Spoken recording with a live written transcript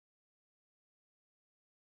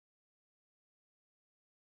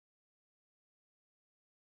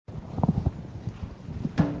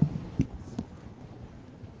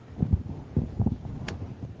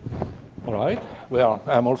right. Well,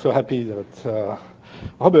 I'm also happy that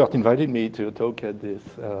Robert invited me to talk at this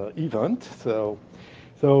event. So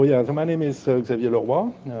my name is Xavier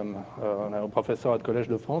Leroy. I'm now a professor at Collège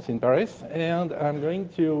de France in Paris, and I'm going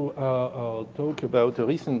to talk about a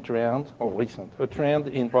recent trend, a trend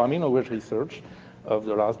in programming language research of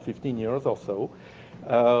the last 15 years or so,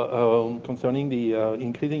 concerning the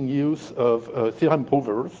increasing use of theorem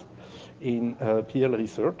provers in PL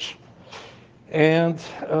research. And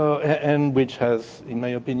which has, in my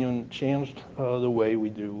opinion, changed the way we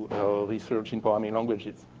do research in programming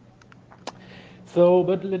languages. So,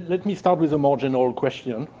 but let me start with a more general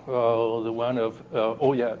question, the one of,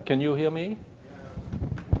 oh yeah, can you hear me?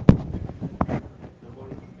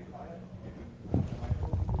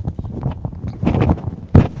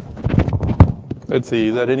 Let's see,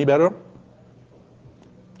 is that any better?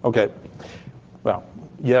 Okay. Well,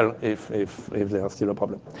 yeah, if there's still a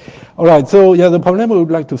problem. All right, so yeah, the problem we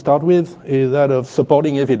would like to start with is that of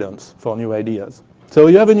supporting evidence for new ideas. So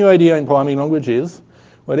you have a new idea in programming languages.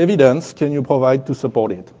 What evidence can you provide to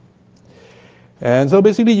support it? And so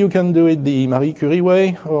basically you can do it the Marie Curie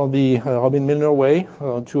way or the Robin Milner way,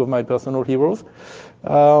 two of my personal heroes.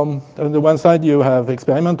 On the one side you have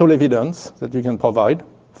experimental evidence that you can provide.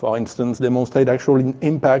 For instance, demonstrate actual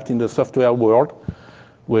impact in the software world,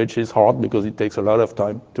 which is hard because it takes a lot of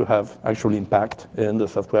time to have actual impact in the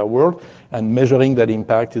software world, and measuring that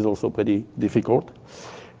impact is also pretty difficult.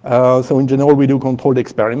 So in general, we do controlled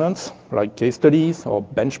experiments, like case studies or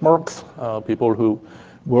benchmarks. People who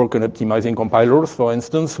work on optimizing compilers, for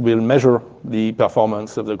instance, will measure the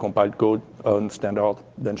performance of the compiled code on standard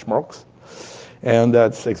benchmarks, and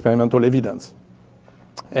that's experimental evidence.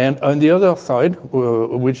 And on the other side,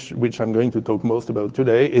 which I'm going to talk most about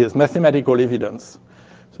today, is mathematical evidence.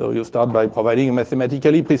 So you start by providing a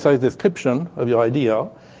mathematically precise description of your idea,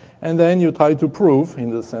 and then you try to prove,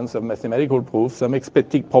 in the sense of mathematical proof, some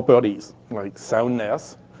expected properties, like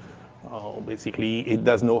soundness. Basically, it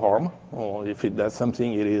does no harm, or if it does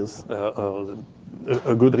something, it is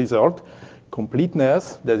a good result.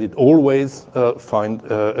 Completeness, does it always find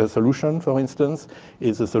a solution, for instance?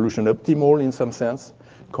 Is the solution optimal in some sense?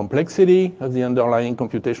 Complexity of the underlying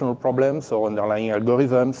computational problems or underlying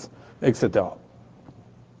algorithms, etc.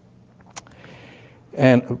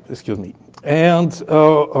 And, excuse me. And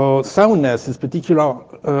soundness is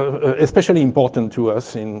especially important to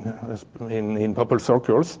us in POPL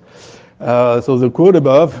circles. So the quote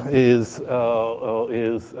above is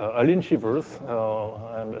Aline Shivers.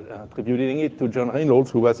 I'm attributing it to John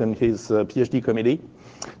Reynolds, who was in his PhD committee.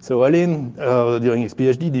 So Aline, during his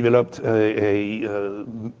PhD, developed a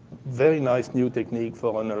very nice new technique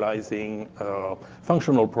for analyzing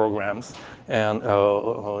functional programs, and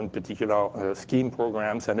in particular scheme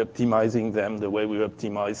programs, and optimizing them the way we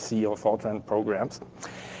optimize C or Fortran programs.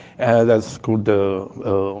 That's called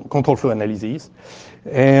control flow analysis.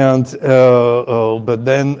 And but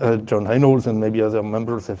then John Reynolds and maybe other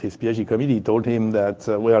members of his PhD committee told him that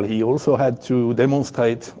well, he also had to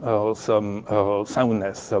demonstrate some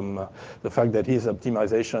soundness, the fact that his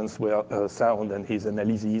optimizations were sound and his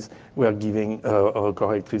analyses were giving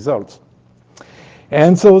correct results.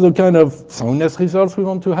 And so the kind of soundness results we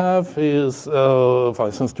want to have is, for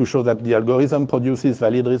instance, to show that the algorithm produces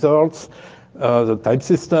valid results. The type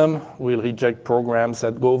system will reject programs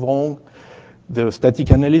that go wrong. The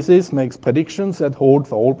static analysis makes predictions that hold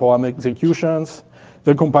for all program executions.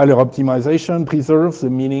 The compiler optimization preserves the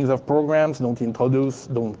meanings of programs,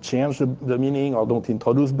 don't change the meaning or don't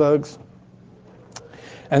introduce bugs.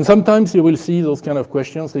 And sometimes you will see those kind of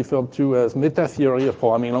questions referred to as meta theory of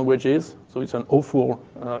programming languages. So it's an awful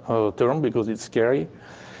term because it's scary.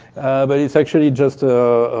 But it's actually just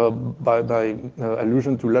by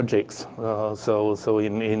allusion to logics. So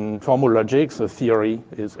in formal logics, a theory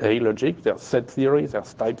is a logic. There's set theory,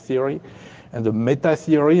 there's type theory. And the meta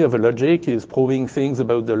theory of a logic is proving things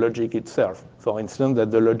about the logic itself. For instance,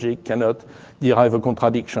 that the logic cannot derive a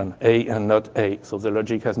contradiction, A and not A. So the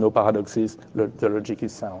logic has no paradoxes, the logic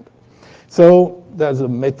is sound. So there's a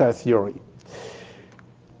meta theory.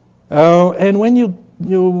 And when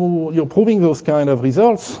you're proving those kind of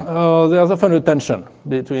results, there's often a tension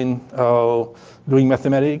between doing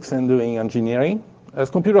mathematics and doing engineering. As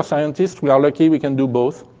computer scientists, we are lucky we can do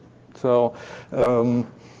both. So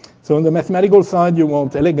on the mathematical side, you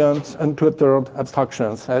want elegant, uncluttered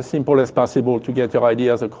abstractions, as simple as possible to get your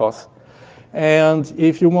ideas across. And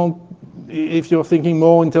if you're thinking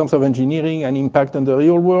more in terms of engineering and impact on the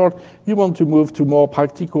real world, you want to move to more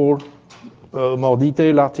practical, more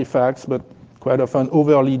detailed artifacts, but quite often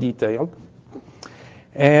overly detailed.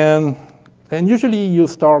 And And usually you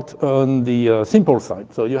start on the simple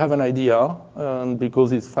side. So you have an idea, and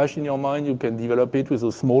because it's fresh in your mind, you can develop it with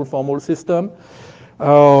a small formal system.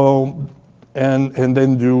 And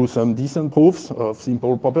then do some decent proofs of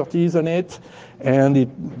simple properties on it, and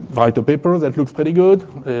write a paper that looks pretty good,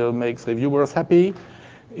 makes reviewers happy,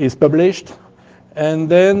 is published, and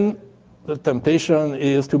then the temptation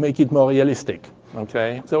is to make it more realistic.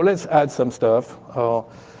 Okay, so let's add some stuff,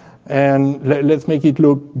 and let's make it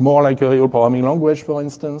look more like a real programming language, for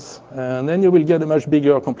instance, and then you will get a much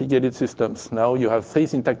bigger, complicated systems. Now you have 3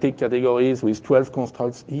 syntactic categories with 12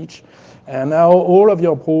 constructs each. And now all of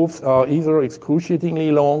your proofs are either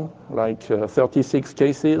excruciatingly long, like 36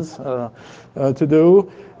 cases to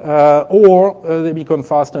do, or they become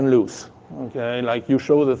fast and loose. Okay, like you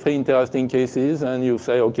show the 3 interesting cases and you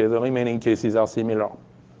say, okay, the remaining cases are similar.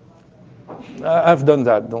 I've done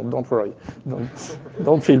that, don't worry,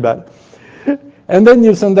 don't feel bad. And then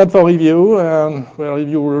you send that for review, and well,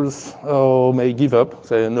 reviewers may give up,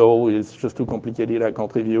 say, no, it's just too complicated, I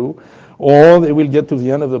can't review. Or they will get to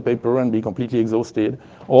the end of the paper and be completely exhausted.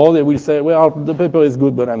 Or they will say, well, the paper is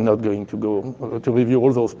good, but I'm not going to go to review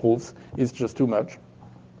all those proofs. It's just too much.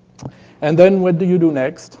 And then what do you do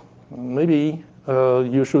next? Maybe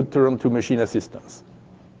you should turn to machine assistance.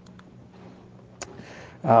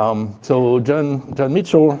 So John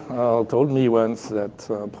Mitchell told me once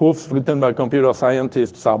that proofs written by computer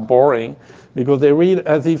scientists are boring because they read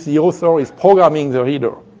as if the author is programming the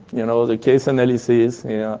reader. You know, the case analysis,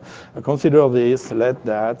 consider this, let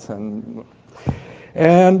that, and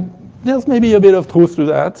there's maybe a bit of truth to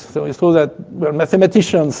that. So it's true that well,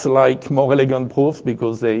 mathematicians like more elegant proofs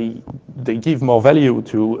because they give more value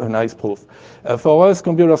to a nice proof. For us,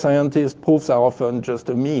 computer scientists, proofs are often just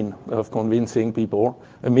a mean of convincing people,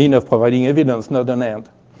 a mean of providing evidence, not an end.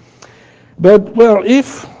 But well,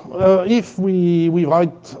 if we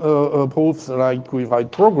write proofs like we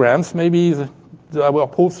write programs, maybe our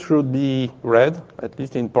proofs should be read, at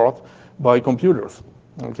least in part, by computers.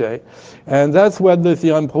 Okay, and that's what the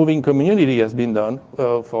theorem proving community has been done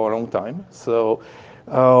for a long time. So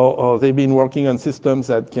they've been working on systems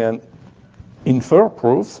that can infer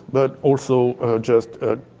proofs, but also just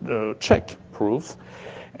check proofs,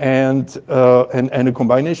 and a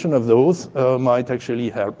combination of those might actually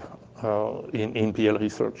help in PL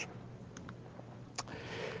research.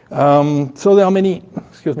 So there are many.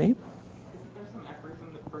 Excuse me.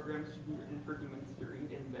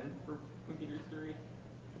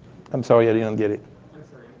 I'm sorry, I didn't get it. I'm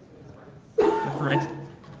sorry. That's right.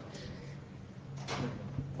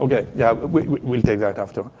 Okay, yeah, we'll take that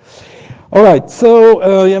after. All right,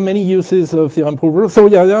 so yeah, many uses of theorem provers. So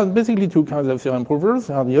yeah, there are basically 2 kinds of theorem provers.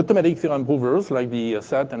 There are the automatic theorem provers, like the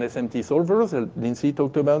SAT and SMT solvers that Lindsay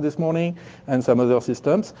talked about this morning, and some other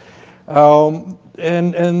systems. And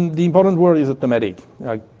the important word is automatic,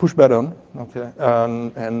 like push button, okay?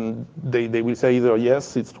 And they will say either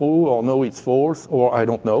yes, it's true, or no, it's false, or I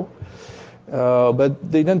don't know.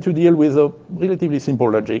 But they tend to deal with a relatively simple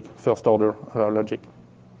logic, first order logic.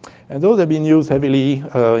 And those have been used heavily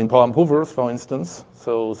in program provers, for instance.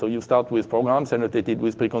 So you start with programs annotated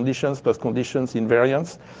with preconditions, postconditions,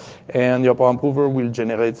 invariants, and your program prover will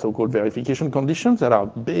generate so-called verification conditions that are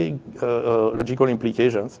big logical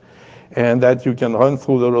implications, and that you can run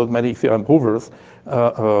through the automatic theorem provers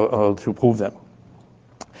to prove them.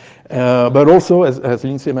 But also, as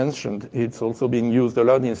Lindsay mentioned, it's also being used a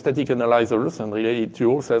lot in static analyzers and related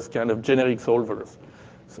tools as kind of generic solvers.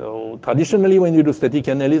 So traditionally, when you do static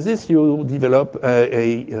analysis, you develop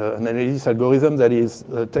an analysis algorithm that is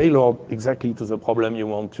tailored exactly to the problem you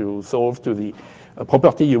want to solve, to the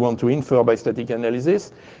property you want to infer by static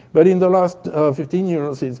analysis. But in the last 15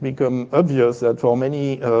 years, it's become obvious that for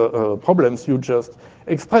many problems, you just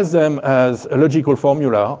express them as a logical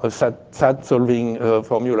formula, a SAT solving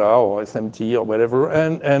formula or SMT or whatever,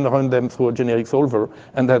 and run them through a generic solver.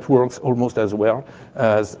 And that works almost as well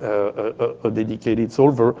as a dedicated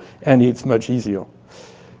solver, and it's much easier.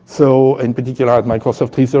 So in particular at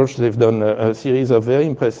Microsoft Research, they've done a series of very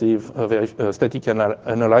impressive static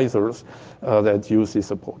analyzers that use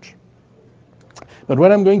this approach. But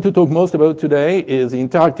what I'm going to talk most about today is the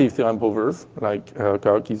interactive theorem provers, like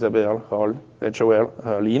Kirk, Isabel, Harold,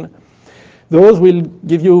 HOL, Lean. Those will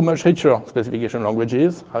give you much richer specification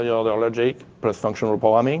languages, higher order logic, plus functional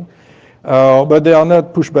programming. But they are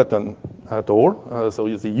not push button at all. So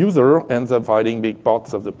the user ends up writing big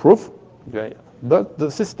parts of the proof. Okay? But the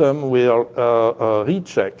system will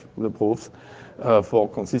recheck the proofs for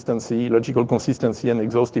consistency, logical consistency, and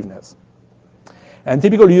exhaustiveness. And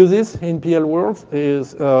typical uses in PL world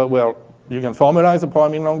is, well, You can formalize a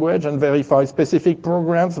programming language and verify specific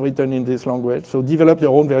programs written in this language. So develop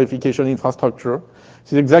your own verification infrastructure.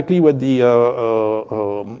 This is exactly what the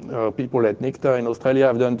people at NICTA in Australia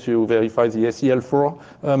have done to verify the SEL4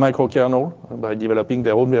 microkernel by developing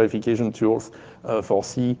their own verification tools for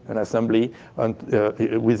C and assembly and,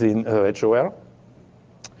 within HOL.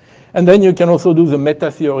 And then you can also do the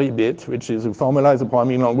meta-theory bit, which is to formalize the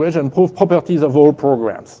programming language and prove properties of all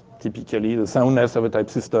programs, typically the soundness of a type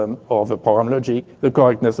system or the program logic, the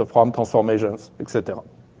correctness of program transformations, etc.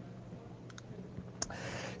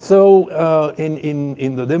 So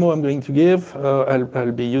in the demo I'm going to give,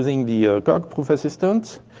 I'll be using the Coq proof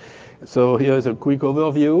assistant. So here is a quick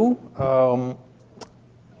overview.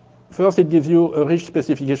 First, it gives you a rich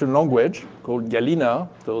specification language called Galena.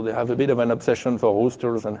 So they have a bit of an obsession for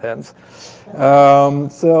roosters and hens. The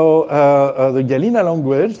Galena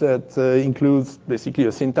language that includes basically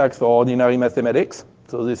a syntax for ordinary mathematics.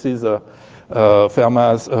 So this is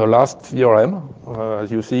Fermat's last theorem. As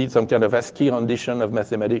you see, it's some kind of ASCII rendition of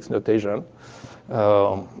mathematics notation.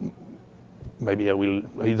 Maybe I will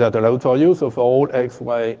read that aloud for you. So for all x,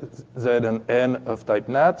 y, z, and n of type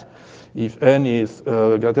nat, if n is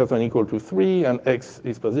greater than or equal to 3, and x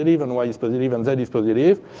is positive, and y is positive, and z is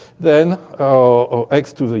positive, then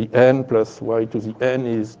x to the n plus y to the n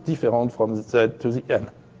is different from z to the n.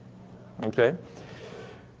 Okay?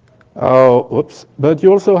 Oops. But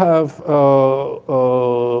you also have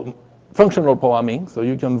functional programming, so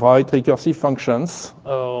you can write recursive functions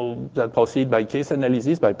that proceed by case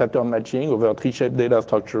analysis, by pattern matching over tree-shaped data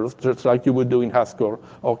structures, just like you would do in Haskell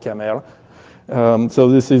or Camel. So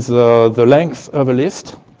this is the length of a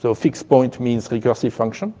list. So fixed point means recursive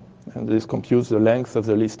function, and this computes the length of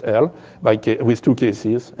the list L with two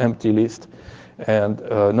cases, empty list and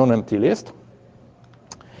non-empty list.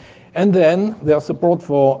 And then there's support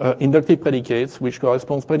for inductive predicates, which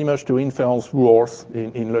corresponds pretty much to inference rules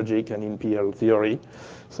in logic and in PL theory.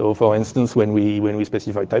 So for instance, when we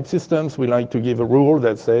specify type systems, we like to give a rule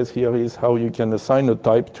that says here is how you can assign a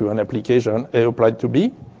type to an application, A applied to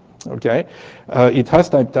B. Okay, it has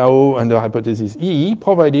type tau under hypothesis E,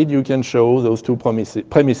 provided you can show those two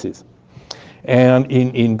premises. And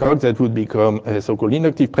in Coq, that would become a so-called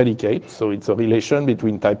inductive predicate. So it's a relation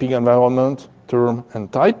between typing environment, term,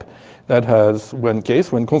 and type that has one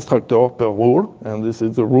case, one constructor per rule. And this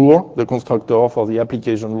is the rule, the constructor for the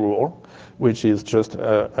application rule, which is just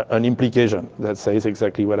an implication that says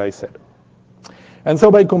exactly what I said. And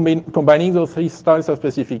so by combining those three styles of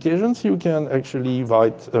specifications, you can actually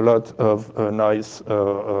write a lot of nice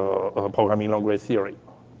programming language theory.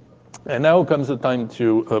 And now comes the time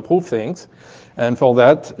to prove things. And for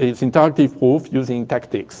that, it's interactive proof using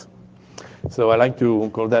tactics. So I like to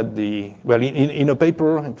call that well, in a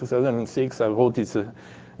paper in 2006, I wrote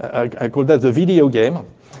I called that the video game.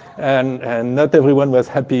 And not everyone was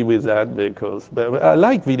happy with that but I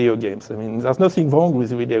like video games. I mean, there's nothing wrong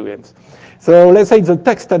with video games. So let's say it's a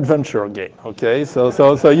text adventure game, okay? So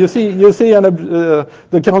you see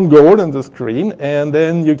the current goal on the screen, and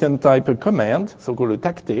then you can type a command, so-called a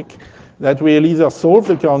tactic, that will either solve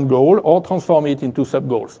the current goal or transform it into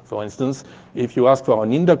sub-goals. For instance, if you ask for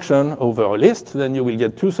an induction over a list, then you will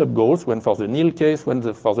get two sub-goals, one for the nil case, one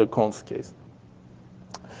for the const case.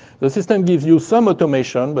 The system gives you some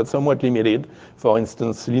automation, but somewhat limited. For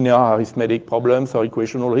instance, linear arithmetic problems or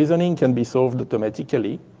equational reasoning can be solved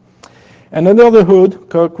automatically. And under the hood,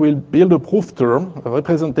 Coq will build a proof term, a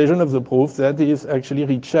representation of the proof that is actually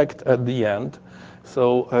rechecked at the end.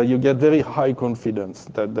 So you get very high confidence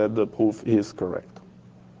that the proof is correct.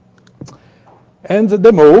 And the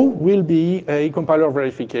demo will be a compiler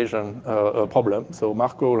verification problem. So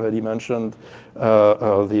Marco already mentioned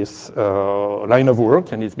this line of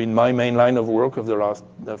work, and it's been my main line of work of the last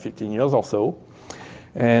 15 years or so.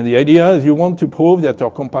 And the idea is you want to prove that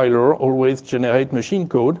your compiler always generates machine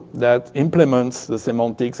code that implements the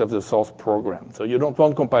semantics of the source program. So you don't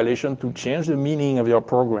want compilation to change the meaning of your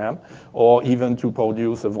program or even to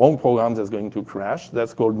produce a wrong program that's going to crash.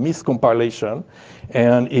 That's called miscompilation.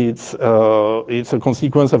 And it's a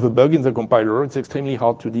consequence of a bug in the compiler. It's extremely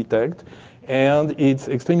hard to detect. And it's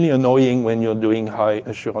extremely annoying when you're doing high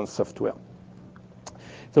assurance software.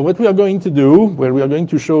 So what we are going to do, well, we are going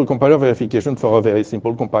to show a compiler verification for a very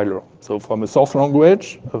simple compiler. So from a source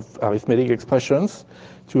language of arithmetic expressions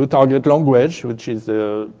to a target language, which is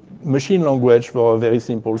a machine language for a very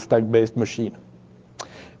simple stack-based machine.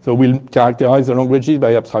 So we'll characterize the languages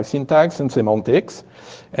by abstract syntax and semantics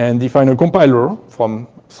and define a compiler from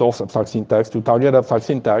source abstract syntax to target abstract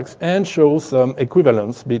syntax and show some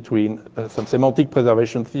equivalence between some semantic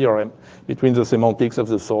preservation theorem between the semantics of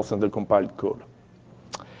the source and the compiled code.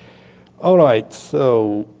 All right,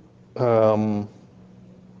 so So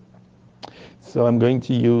I'm going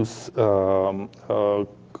to use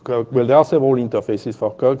Coq. Well, there are several interfaces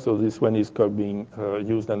for Coq. So this one is Coq being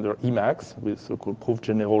used under Emacs with so-called proof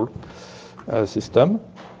general system.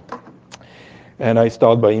 And I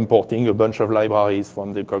start by importing a bunch of libraries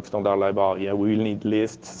from the Coq standard library. Yeah, we will need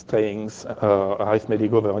lists, strings,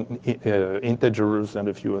 arithmetic over integers, and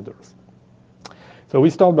a few others. So we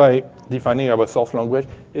start by defining our source language.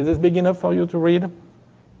 Is this big enough for you to read?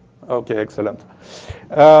 Okay, excellent.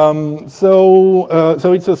 So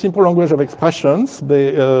it's a simple language of expressions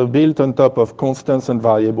built on top of constants and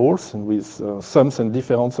variables, and with sums and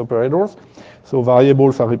difference operators. So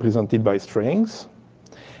variables are represented by strings.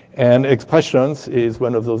 And expressions is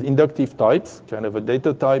one of those inductive types, kind of a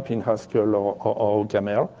data type in Haskell or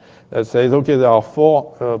Camel, that says, okay, there are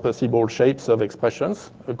four possible shapes of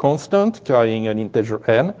expressions: a constant carrying an integer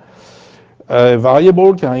n, a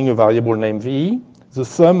variable carrying a variable named v, the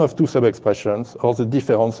sum of two sub-expressions, or the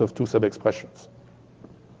difference of two sub-expressions.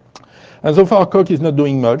 And so far, Coq is not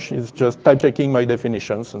doing much. It's just type-checking my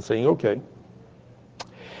definitions and saying, okay.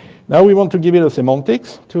 Now we want to give it a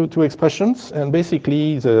semantics to expressions, and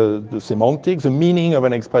basically the semantics, the meaning of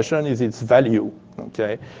an expression is its value,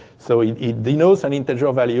 okay? So it denotes an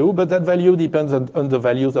integer value, but that value depends on the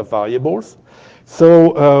values of variables.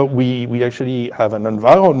 So we actually have an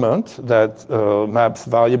environment that maps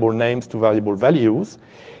variable names to variable values,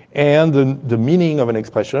 and the meaning of an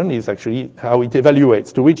expression is actually how it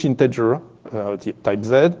evaluates to which integer, type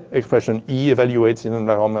z, expression e evaluates in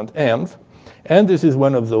environment env. And this is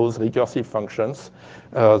one of those recursive functions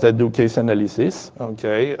that do case analysis.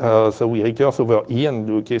 Okay, so we recurse over e and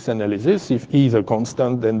do case analysis. If e is a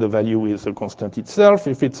constant, then the value is a constant itself.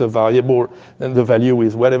 If it's a variable, then the value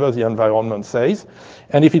is whatever the environment says.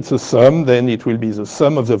 And if it's a sum, then it will be the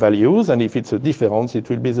sum of the values. And if it's a difference, it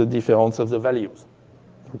will be the difference of the values.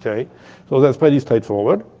 Okay, so that's pretty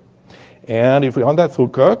straightforward. And if we run that through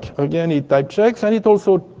Coq, again, it type checks, and it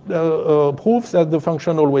also proves that the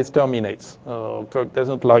function always terminates. Coq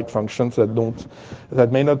doesn't like functions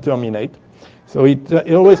that may not terminate. So it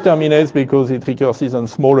always terminates because it recurses on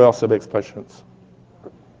smaller sub-expressions.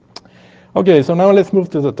 Okay, so now let's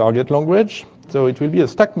move to the target language. So it will be a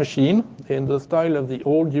stack machine in the style of the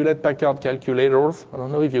old Hewlett-Packard calculators. I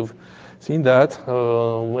don't know if you've seen that.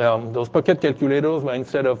 Well, those pocket calculators where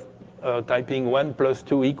instead of typing 1 plus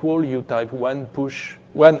 2 equal, you type 1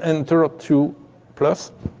 enter 2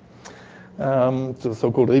 plus. The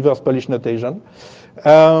so-called reverse Polish notation.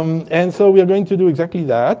 And so we are going to do exactly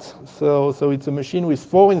that. So it's a machine with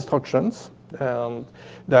 4 instructions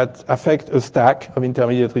that affect a stack of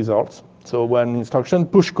intermediate results. So one instruction,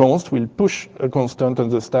 push const, will push a constant on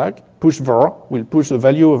the stack. Push var will push the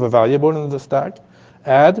value of a variable on the stack.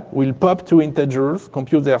 Add will pop 2 integers,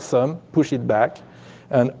 compute their sum, push it back.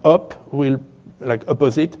 And up will, like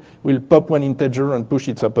opposite, will pop 1 integer and push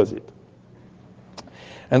its opposite.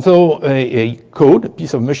 And so a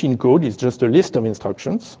piece of machine code is just a list of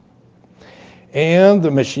instructions. And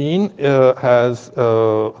the machine has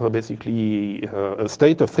basically a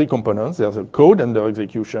state of 3 components. There's a code under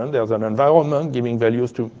execution. There's an environment giving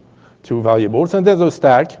values to variables. And there's a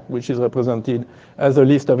stack, which is represented as a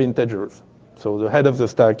list of integers. So the head of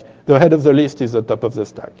the list is the top of the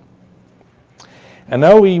stack. And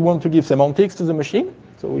now we want to give semantics to the machine.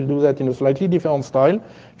 So we'll do that in a slightly different style,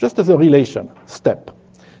 just as a relation, step.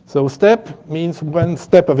 So step means one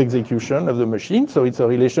step of execution of the machine. So it's a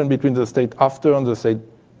relation between the state after and the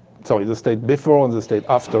state before and the state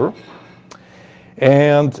after.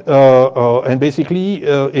 And basically,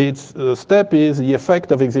 step is the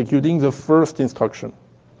effect of executing the first instruction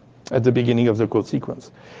at the beginning of the code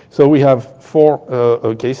sequence. So we have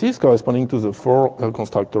 4 cases corresponding to the 4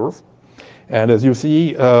 constructors. And as you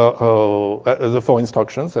see, the 4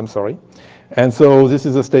 instructions, I'm sorry. And so this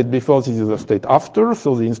is the state before, this is the state after.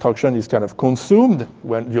 So the instruction is kind of consumed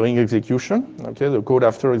during execution. Okay, the code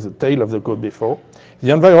after is the tail of the code before.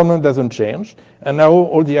 The environment doesn't change. And now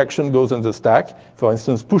all the action goes on the stack. For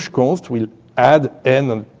instance, push const will add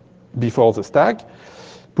n before the stack.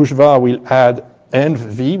 Push var will add env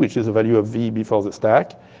v, which is the value of v before the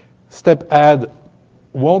stack. Step add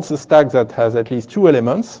wants a stack that has at least 2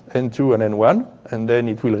 elements, n2 and n1, and then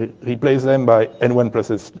it will replace them by n1 plus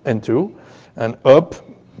n2. And up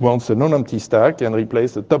wants a non-empty stack and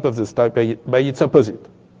replace the top of the stack by its opposite.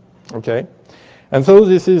 Okay? And so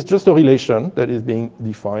this is just a relation that is being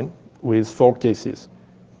defined with 4 cases.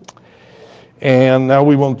 And now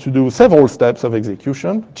we want to do several steps of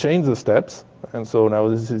execution, change the steps. And so now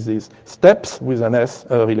this is these steps with an S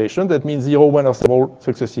relation. That means 0, 1, or several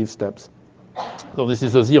successive steps. So this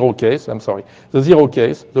is the 0 case, I'm sorry. The 0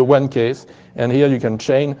 case, the 1 case, and here you can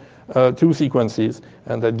chain two sequences,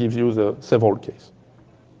 and that gives you the several case.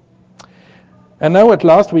 And now at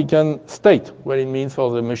last we can state what it means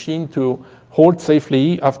for the machine to hold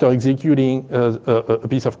safely after executing a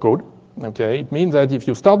piece of code. Okay, it means that if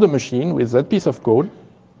you start the machine with that piece of code,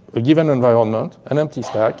 a given environment, an empty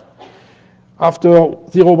stack, after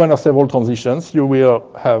 0, 1, or several transitions, you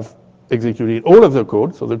will have executed all of the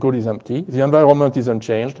code, so the code is empty, the environment is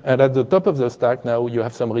unchanged, and at the top of the stack now you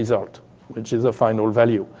have some result, which is a final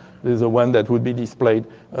value. This is the one that would be displayed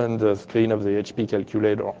on the screen of the HP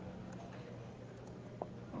calculator.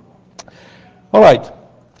 All right,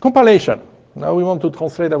 compilation. Now we want to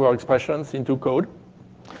translate our expressions into code,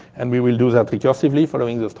 and we will do that recursively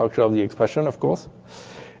following the structure of the expression, of course.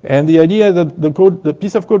 And the idea is that the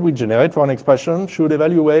piece of code we generate for an expression should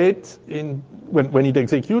evaluate when it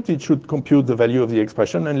executes, it should compute the value of the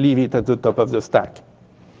expression and leave it at the top of the stack.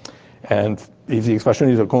 And if the expression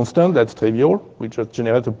is a constant, that's trivial. We just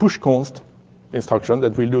generate a push const instruction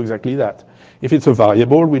that will do exactly that. If it's a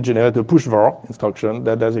variable, we generate a push var instruction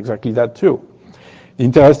that does exactly that too. The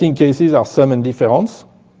interesting cases are sum and difference.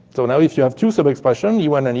 So now if you have two sub-expressions,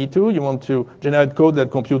 E1 and E2, you want to generate code that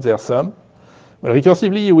computes their sum. Well,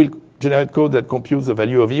 recursively, you will generate code that computes the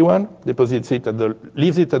value of E1, deposits it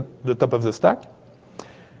leaves it at the top of the stack.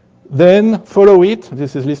 Then follow it,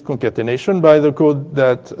 this is list concatenation, by the code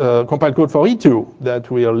that compile code for E2 that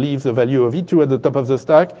will leave the value of E2 at the top of the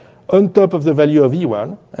stack on top of the value of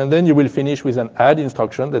E1, and then you will finish with an add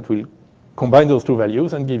instruction that will combine those two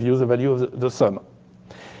values and give you the value of the sum.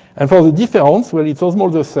 And for the difference, well, it's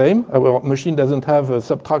almost the same. Our machine doesn't have a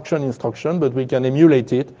subtraction instruction, but we can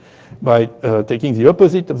emulate it by taking the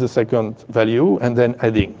opposite of the second value and then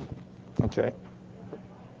adding. Okay.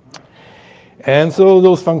 And so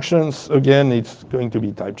those functions, again, it's going to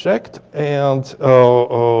be type checked. And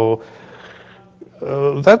that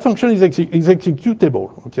function is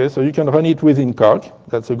executable. Okay, so you can run it within calc.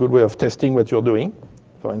 That's a good way of testing what you're doing.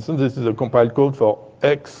 For instance, this is a compiled code for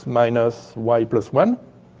x minus y plus 1.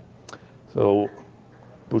 So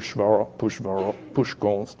push var, push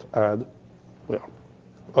const, add, well,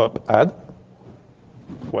 up, add.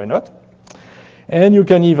 Why not? And you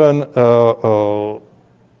can even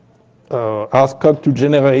ask calc to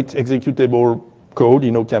generate executable code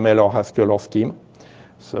in OCaml or Haskell or Scheme.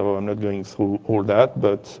 So I'm not going through all that,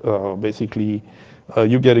 but basically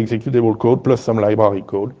you get executable code plus some library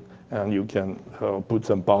code, and you can put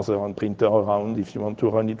some parser and printer around if you want to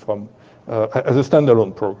run it from as a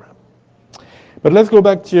standalone program. But let's go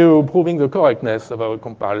back to proving the correctness of our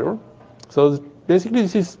compiler. So basically,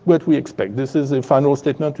 this is what we expect. This is the final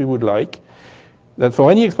statement we would like, that for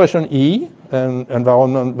any expression E, and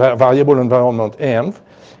variable environment env,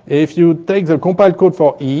 if you take the compiled code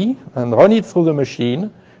for E and run it through the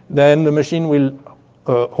machine, then the machine will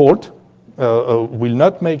halt, will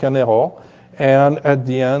not make an error, and at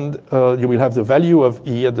the end, you will have the value of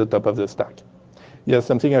E at the top of the stack. Yes,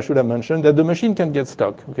 something I should have mentioned, that the machine can get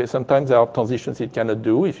stuck. Okay, sometimes there are transitions it cannot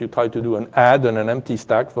do. If you try to do an add on an empty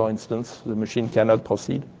stack, for instance, the machine cannot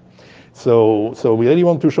proceed. So we really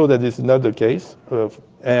want to show that this is not the case,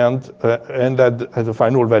 and that the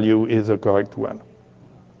final value is the correct one.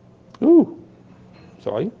 Ooh,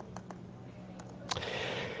 sorry.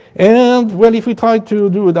 And well, if we try to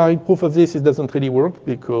do a direct proof of this, it doesn't really work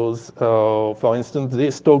because, for instance,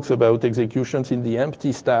 this talks about executions in the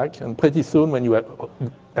empty stack, and pretty soon when you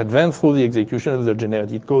advance through the execution of the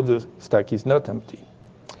generated code, the stack is not empty.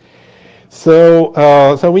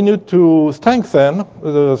 So we need to strengthen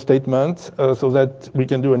the statement so that we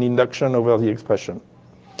can do an induction over the expression.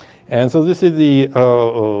 And so this is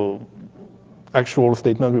the actual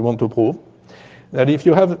statement we want to prove. That if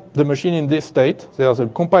you have the machine in this state, there's a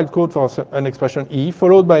compiled code for an expression E,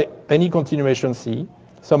 followed by any continuation C,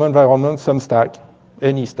 some environment, some stack,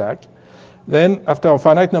 any stack. Then after a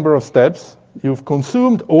finite number of steps, you've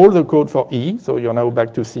consumed all the code for E, so you're now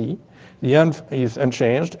back to C. The env is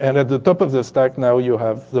unchanged, and at the top of the stack now you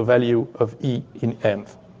have the value of E in env.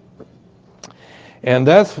 And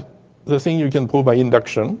that's the thing you can prove by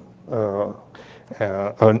induction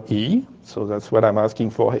on E, so that's what I'm asking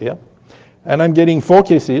for here. And I'm getting 4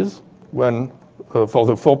 cases when, for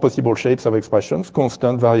the 4 possible shapes of expressions: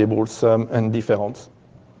 constant, variable, sum, and difference.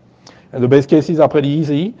 And the base cases are pretty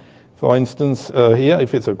easy. For instance, here,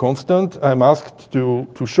 if it's a constant, I'm asked to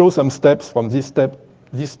show some steps from this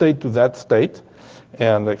state to that state.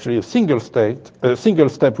 And actually a single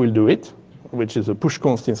step will do it, which is a push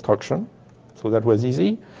const instruction. So that was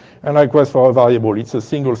easy. And likewise for a variable, it's a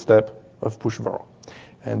single step of push var.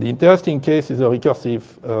 And the interesting case is the recursive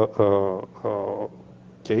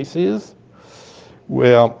cases,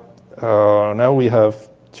 where now we have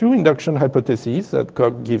two induction hypotheses that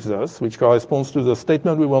Coq gives us, which corresponds to the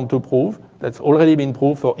statement we want to prove that's already been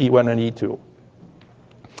proved for E1 and E2.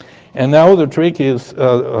 And now the trick is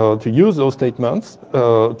to use those statements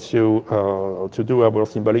to do our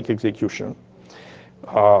symbolic execution.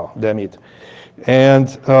 Damn it. And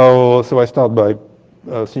so I start by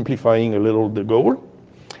simplifying a little the goal.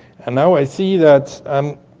 And now I see that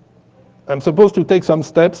I'm supposed to take some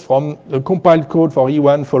steps from the compiled code for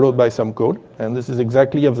E1 followed by some code. And this is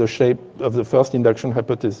exactly of the shape of the first induction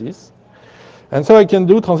hypothesis. And so I can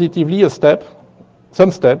do transitively some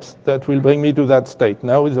steps that will bring me to that state.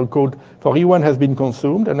 Now the code for E1 has been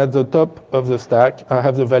consumed, and at the top of the stack, I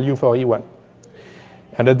have the value for E1.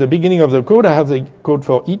 And at the beginning of the code, I have the code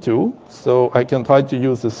for E2, so I can try to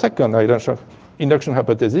use the second induction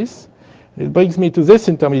hypothesis. It brings me to this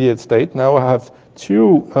intermediate state. Now I have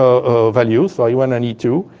two values for E1 and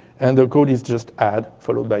E2, and the code is just add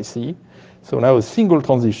followed by C. So now a single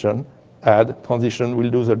transition, add, transition will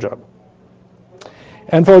do the job.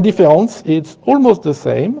 And for difference, it's almost the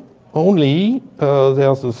same, only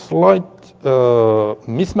there's a slight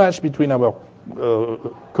mismatch between our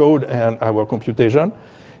code and our computation.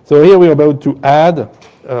 So here we're about to add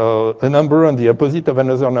a number and the opposite of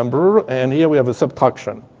another number, and here we have a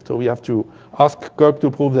subtraction. So we have to ask Coq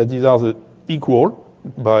to prove that these are equal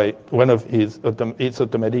by one of its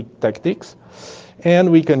automatic tactics,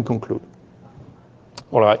 and we can conclude.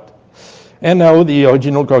 All right. And now the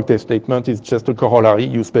original Coq test statement is just a corollary.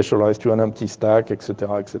 You specialize to an empty stack,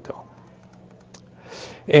 etc., etc.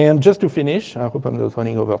 And just to finish, I hope I'm not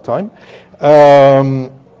running over time.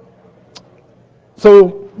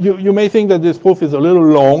 So you may think that this proof is a little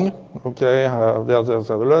long. Okay, there's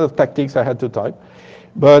a lot of tactics I had to type,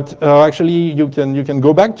 but actually you can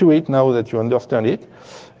go back to it now that you understand it,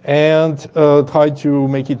 and try to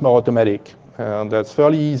make it more automatic. And that's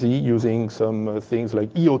fairly easy using some things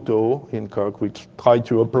like eauto in Coq, which try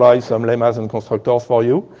to apply some lemmas and constructors for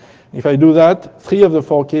you. If I do that, 3 of the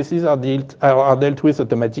 4 cases are dealt with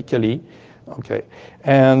automatically. Okay,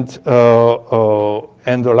 and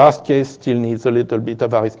the last case still needs a little bit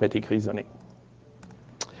of arithmetic reasoning.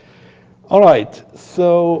 All right,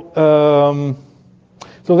 so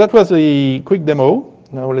so that was a quick demo.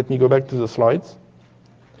 Now let me go back to the slides.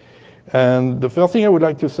 And the first thing I would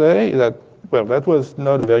like to say is that, well, that was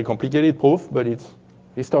not a very complicated proof, but it's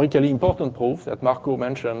historically important proof that Marco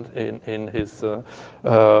mentioned in his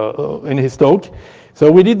talk.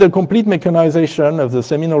 So we did the complete mechanization of the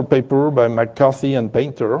seminal paper by McCarthy and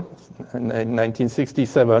Painter in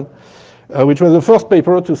 1967, which was the first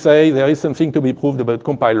paper to say there is something to be proved about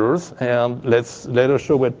compilers, and let us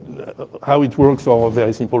show how it works for a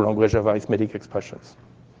very simple language of arithmetic expressions.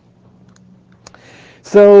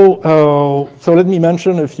 So let me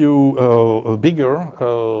mention a few bigger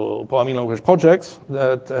programming language projects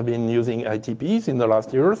that have been using ITPs in the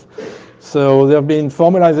last years. So there have been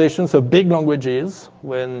formalizations of big languages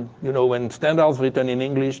when standards written in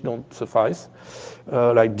English don't suffice,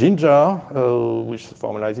 like Jinja, which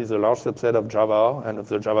formalizes a large subset of Java and of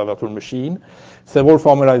the Java virtual machine. Several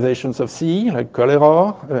formalizations of C, like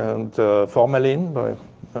Cholera and Formalin by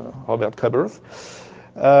Robert Krebers.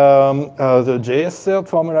 The JSCert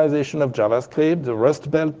formalization of JavaScript, the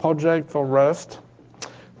Rust Belt project for Rust.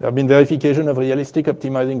 There have been verification of realistic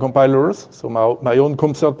optimizing compilers. So my own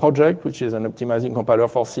CompCert project, which is an optimizing compiler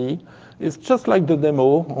for C, is just like the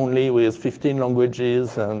demo, only with 15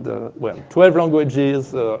 languages and, 12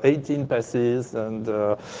 languages, 18 passes, and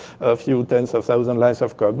a few tens of thousand lines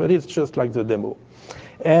of code, but it's just like the demo.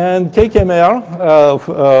 And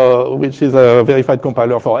CakeML, which is a verified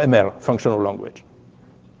compiler for ML, functional language.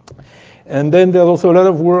 And then there's also a lot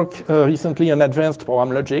of work recently on advanced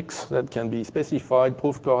program logics that can be specified,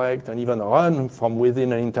 proved correct, and even run from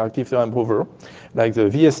within an interactive theorem prover, like the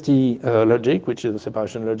VST logic, which is a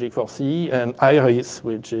separation logic for C, and IRIS,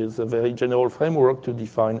 which is a very general framework to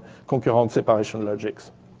define concurrent separation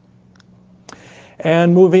logics.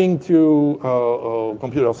 And moving to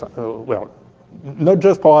computers, not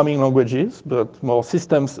just programming languages, but more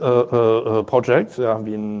systems projects. There have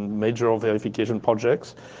been major verification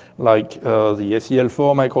projects like the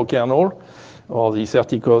SEL4 microkernel or the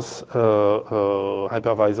Certicos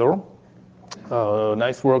hypervisor.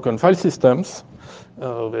 Nice work on file systems,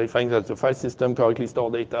 verifying that the file system correctly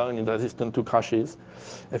stores data and is resistant to crashes.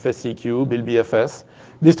 FSCQ, BuildBFS.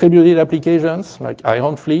 Distributed applications like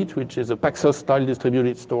Iron Fleet, which is a Paxos-style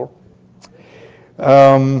distributed store.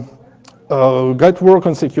 Great work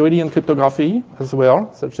on security and cryptography as well,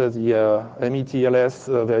 such as the METLS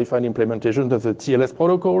verified implementation of the TLS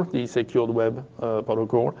protocol, the secured web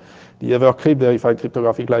protocol, the Evercrypt verified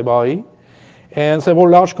cryptographic library. And several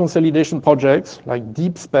large consolidation projects like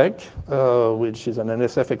DeepSpec, which is an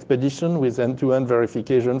NSF expedition with end-to-end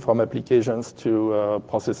verification from applications to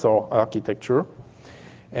processor architecture.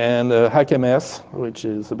 And HackMS, which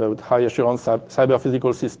is about high assurance cyber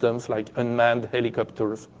physical systems like unmanned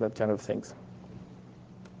helicopters, that kind of things.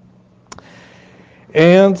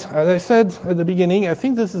 And as I said at the beginning, I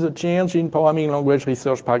think this is a change in programming language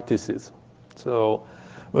research practices. So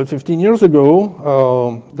about 15 years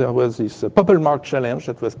ago, there was this POPL Mark challenge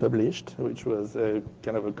that was published, which was a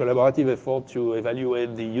kind of a collaborative effort to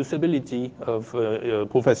evaluate the usability of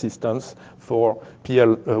proof assistance for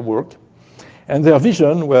PL work. And their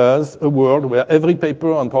vision was a world where every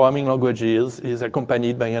paper on programming languages is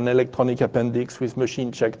accompanied by an electronic appendix with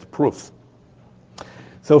machine-checked proofs.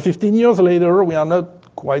 So 15 years later, we are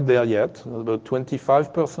not quite there yet. About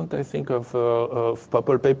 25%, I think, of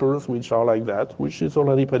POPL papers which are like that, which is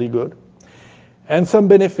already pretty good. And some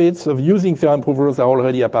benefits of using theorem provers are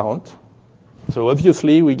already apparent. So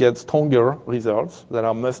obviously, we get stronger results that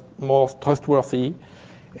are more trustworthy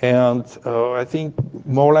and I think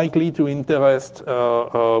more likely to interest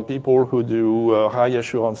people who do high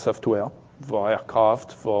assurance software for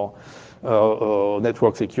aircraft, for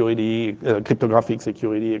network security, cryptographic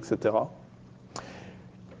security, etc.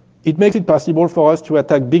 It makes it possible for us to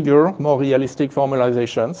attack bigger, more realistic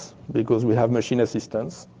formalizations because we have machine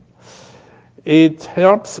assistance. It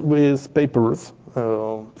helps with papers.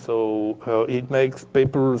 It makes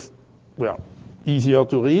papers, well, easier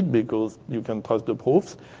to read because you can trust the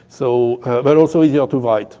proofs, but also easier to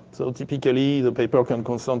write. So typically, the paper can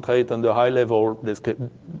concentrate on the high-level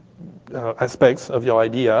aspects of your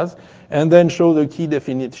ideas and then show the key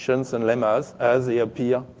definitions and lemmas as they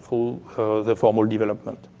appear through the formal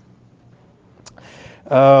development.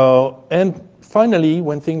 And finally,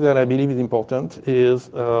 one thing that I believe is important is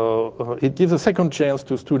it gives a second chance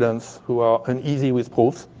to students who are uneasy with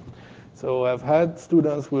proofs. So I've had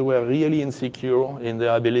students who were really insecure in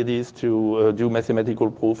their abilities to do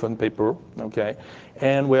mathematical proof on paper, okay,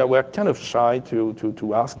 and were kind of shy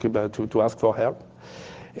to ask for help,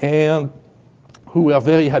 and who were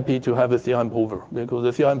very happy to have a theorem prover because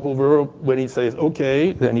the theorem prover, when it says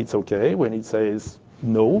okay, then it's okay. When it says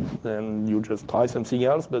no, then you just try something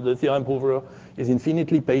else. But the theorem prover is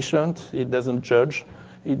infinitely patient. It doesn't judge.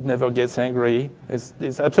 It never gets angry.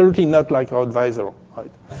 It's absolutely not like our advisor,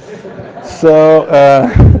 right? So,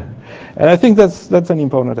 and I think that's an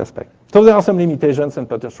important aspect. So there are some limitations and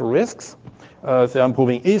potential risks. Theorem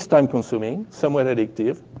proving is time-consuming, somewhat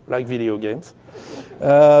addictive, like video games.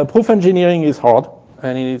 Proof engineering is hard,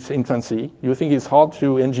 and in its infancy. You think it's hard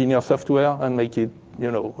to engineer software and make it,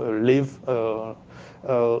 live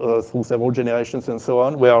through several generations and so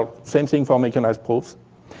on. Well, same thing for mechanized proofs.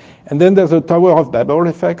 And then there's a Tower of Babel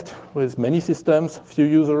effect with many systems, few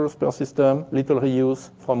users per system, little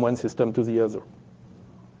reuse from one system to the other.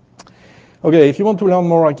 Okay, if you want to learn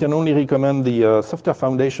more, I can only recommend the Software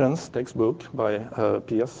Foundations textbook by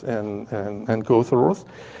Pierce and co-authors.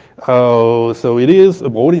 So it is a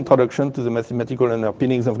broad introduction to the mathematical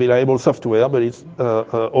underpinnings of reliable software, but it's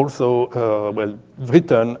also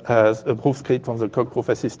written as a proof script from the Coq Proof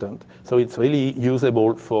Assistant. So it's really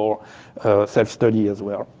usable for self-study as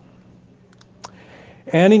well.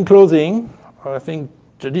 And in closing, I think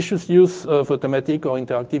judicious use of automatic or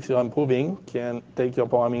interactive theorem proving can take your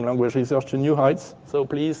programming language research to new heights. So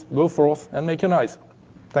please go forth and make a nice.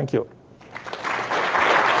 Thank you.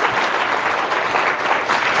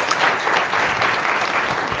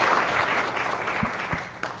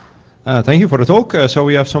 Thank you for the talk. So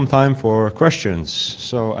we have some time for questions.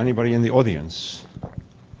 So anybody in the audience?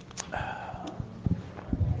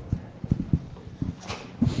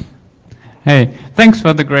 Hey, thanks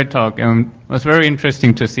for the great talk. It was very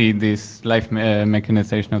interesting to see this live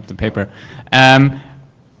mechanization of the paper.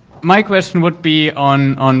 My question would be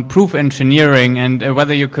on proof engineering and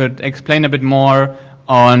whether you could explain a bit more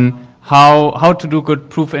on how to do good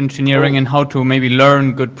proof engineering and how to maybe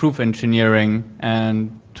learn good proof engineering and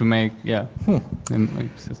to make, I'm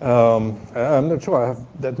not sure I have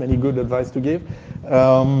that many good advice to give.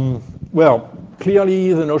 Well,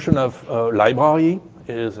 clearly the notion of library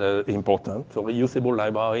is important. So reusable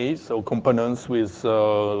libraries, so components with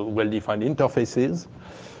well-defined interfaces.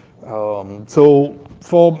 So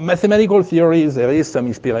for mathematical theories, there is some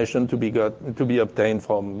inspiration to be obtained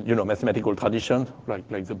from mathematical tradition, like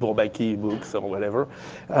the Bourbaki books or whatever,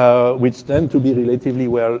 which tend to be relatively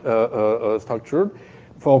well structured.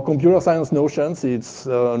 for computer science notions, it's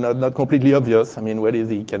not completely obvious. I mean, what is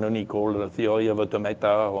the canonical theory of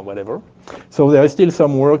automata or whatever? So there is still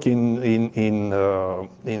some work in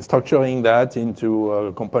structuring that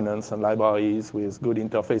into components and libraries with good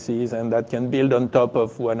interfaces, and that can build on top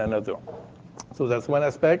of one another. So that's one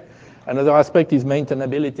aspect. Another aspect is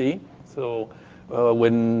maintainability. So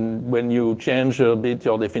when you change a bit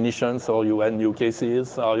your definitions or you add new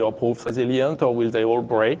cases, are your proofs resilient or will they all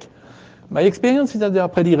break? My experience is that they are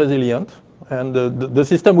pretty resilient, and the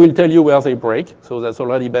system will tell you where they break, so that's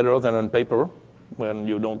already better than on paper, when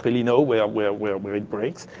you don't really know where it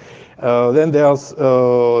breaks. Then there's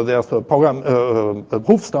a program, a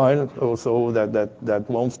proof style also that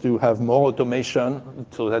wants to have more automation,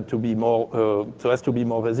 so that to be more, so as to be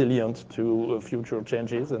more resilient to future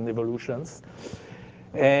changes and evolutions.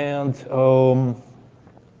 And well,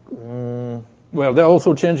 there are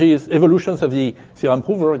also changes, evolutions of the theorem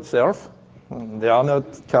prover itself. They are not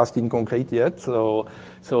cast in concrete yet, so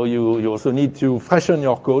you also need to freshen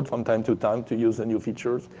your code from time to time to use the new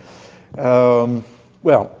features. Well,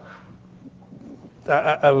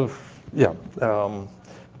 yeah,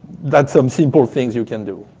 that's some simple things you can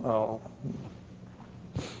do.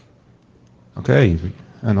 Okay,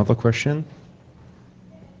 another question.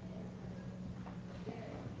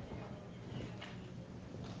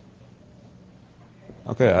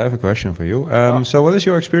 Okay, I have a question for you. So what is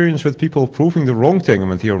your experience with people proving the wrong thing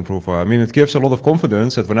on a theorem prover? I mean, it gives a lot of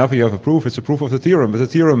confidence that whenever you have a proof, it's a proof of the theorem, but the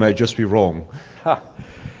theorem may just be wrong.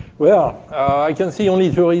 Well, I can see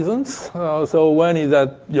only two reasons. So one is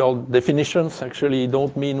that your definitions actually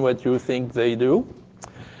don't mean what you think they do.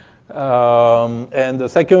 And the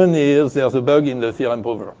second is there's a bug in the theorem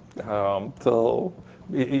prover. So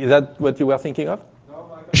is that what you were thinking of?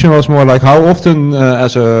 The question was more like, how often,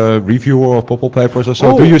 as a reviewer of POPL papers or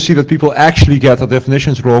so, do you see that people actually get the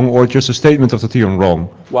definitions wrong or just a statement of the theorem wrong?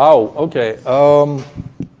 Wow, okay. I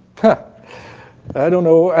don't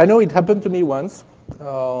know. I know it happened to me once.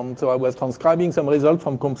 So I was transcribing some results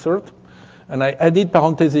from CompCert, and I added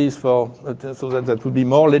parentheses so that would be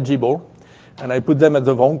more legible. And I put them at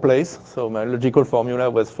the wrong place, so my logical formula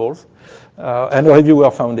was false. And a reviewer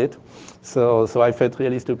found it. So I felt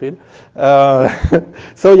really stupid.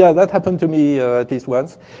 So yeah, that happened to me at least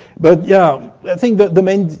once. But yeah, I think the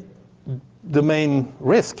main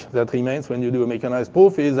risk that remains when you do a mechanized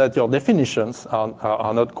proof is that your definitions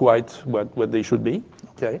are not quite what they should be.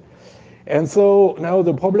 Okay. And so now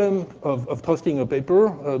the problem of trusting a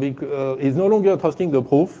paper is no longer trusting the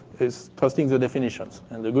proof, it's trusting the definitions.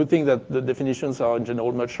 And the good thing that the definitions are in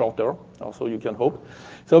general much shorter, also you can hope.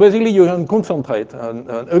 So basically you can concentrate on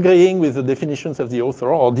agreeing with the definitions of the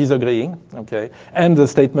author or disagreeing, okay, and the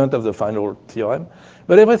statement of the final theorem.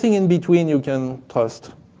 But everything in between you can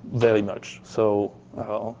trust very much. So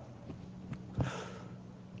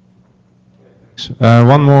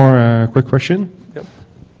one more quick question. Yep.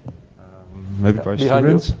 Maybe by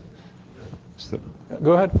students.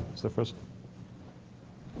 Go ahead. Is the first?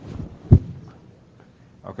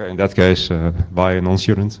 Okay, in that case, by a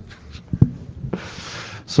non-student.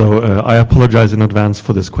 So I apologize in advance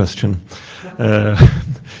for this question.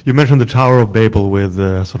 You mentioned the Tower of Babel with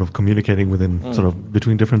sort of communicating within sort of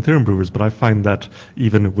between different theorem provers, but I find that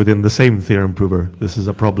even within the same theorem prover, this is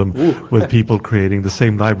a problem with people creating the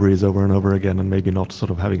same libraries over and over again, and maybe not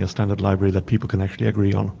sort of having a standard library that people can actually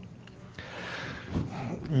agree on.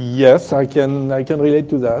 Yes, I can relate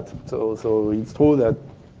to that. So it's true that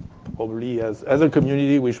probably as a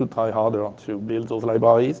community we should try harder to build those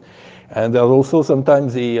libraries. And there's also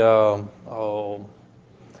sometimes the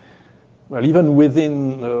well, even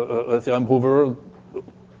within a theorem prover,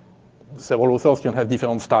 several authors can have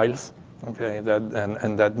different styles. Okay,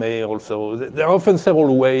 and that may also, there are often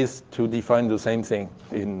several ways to define the same thing,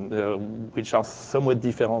 which are somewhat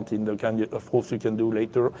different in the kind of proofs you can do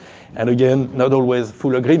later. And again, not always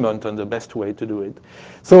full agreement on the best way to do it.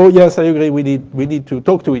 So yes, I agree. We need to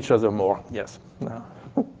talk to each other more. Yes.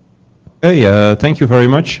 Hey, thank you very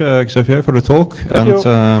much, Xavier, for the talk. Thank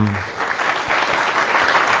you.